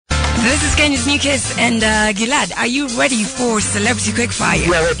This is Kenya's New Kiss, and Gilad, are you ready for Celebrity Quickfire?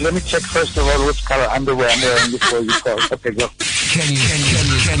 Yeah, wait, let me check first of all which color underwear I'm wearing before you call. Okay, go.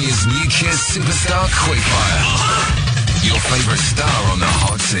 Kenya's New Kiss Superstar Quickfire. Your favorite star on the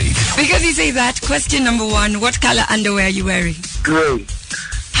hot seat. Because you say that, question number one, what color underwear are you wearing? Gray.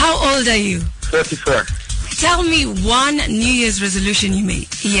 How old are you? 34. Tell me one New Year's resolution you made.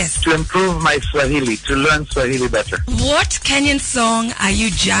 Yes. To improve my Swahili, to learn Swahili better. What Kenyan song are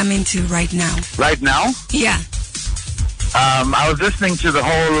you jamming to right now? Right now? Yeah. I was listening to the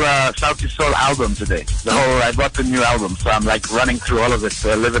whole South Soul album today. I bought the new album, so I'm like running through all of it.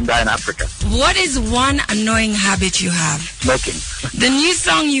 Live and Die in Africa. What is one annoying habit you have? Smoking. The new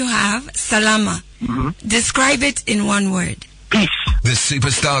song you have, Salama. Mm-hmm. Describe it in one word. Peace. The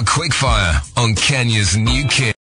Superstar Quickfire on Kenya's New Kiss.